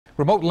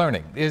Remote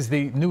learning is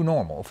the new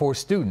normal for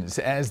students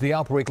as the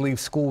outbreak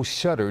leaves schools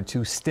shuttered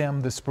to stem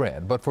the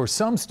spread. But for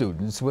some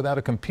students without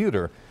a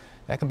computer,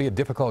 that can be a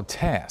difficult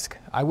task.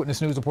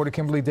 Eyewitness News reporter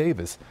Kimberly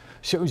Davis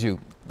shows you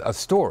a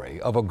story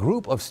of a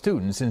group of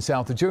students in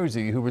South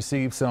Jersey who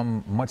received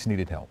some much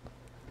needed help.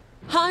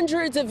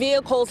 Hundreds of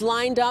vehicles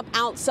lined up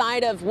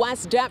outside of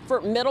West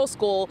Deptford Middle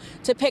School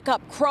to pick up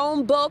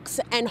Chromebooks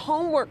and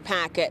homework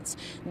packets.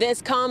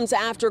 This comes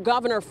after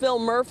Governor Phil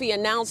Murphy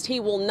announced he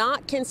will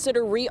not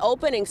consider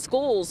reopening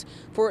schools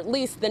for at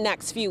least the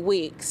next few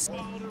weeks.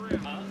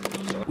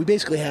 We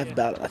basically have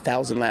about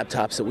 1,000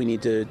 laptops that we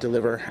need to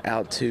deliver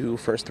out to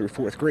first through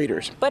fourth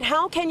graders. But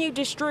how can you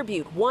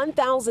distribute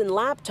 1,000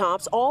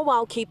 laptops all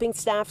while keeping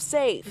staff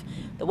safe?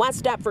 The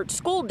West Deptford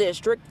School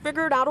District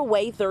figured out a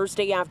way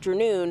Thursday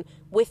afternoon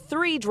with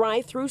 3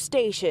 drive-through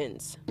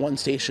stations. One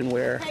station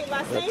where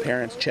the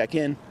parents check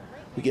in,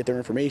 we get their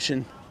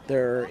information,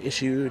 they're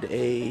issued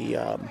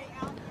a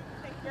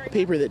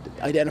paper that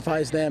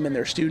identifies them and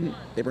their student.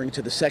 They bring it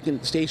to the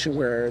second station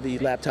where the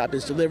laptop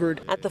is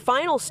delivered. At the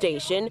final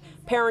station,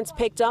 parents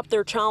picked up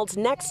their child's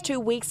next 2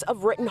 weeks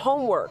of written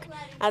homework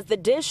as the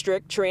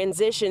district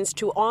transitions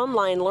to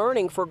online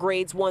learning for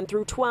grades 1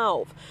 through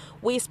 12.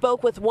 We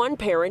spoke with one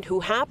parent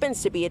who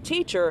happens to be a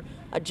teacher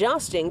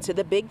adjusting to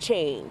the big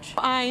change.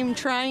 I'm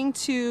trying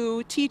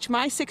to teach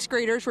my 6th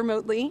graders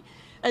remotely,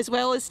 as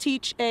well as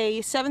teach a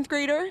 7th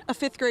grader, a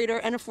 5th grader,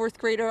 and a 4th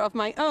grader of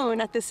my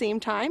own at the same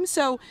time.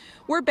 So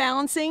we're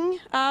balancing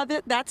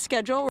that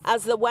schedule.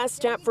 As the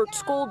West Deptford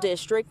School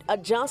District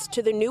adjusts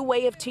to the new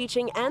way of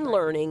teaching and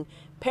learning,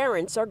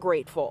 parents are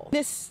grateful.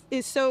 This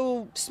is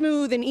so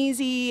smooth and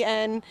easy,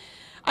 and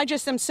I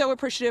just am so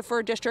appreciative for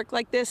a district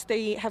like this.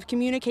 They have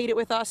communicated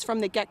with us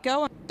from the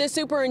get-go. The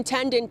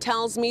superintendent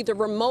tells me the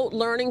remote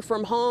learning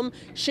from home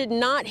should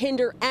not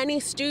hinder any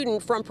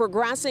student from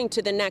progressing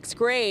to the next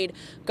grade.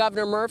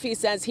 Governor Murphy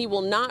says he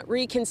will not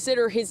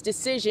reconsider his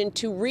decision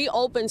to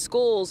reopen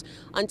schools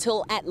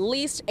until at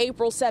least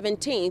April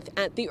 17th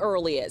at the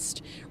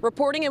earliest.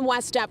 Reporting in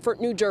West Deptford,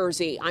 New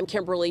Jersey, I'm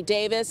Kimberly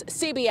Davis,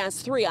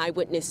 CBS 3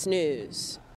 Eyewitness News.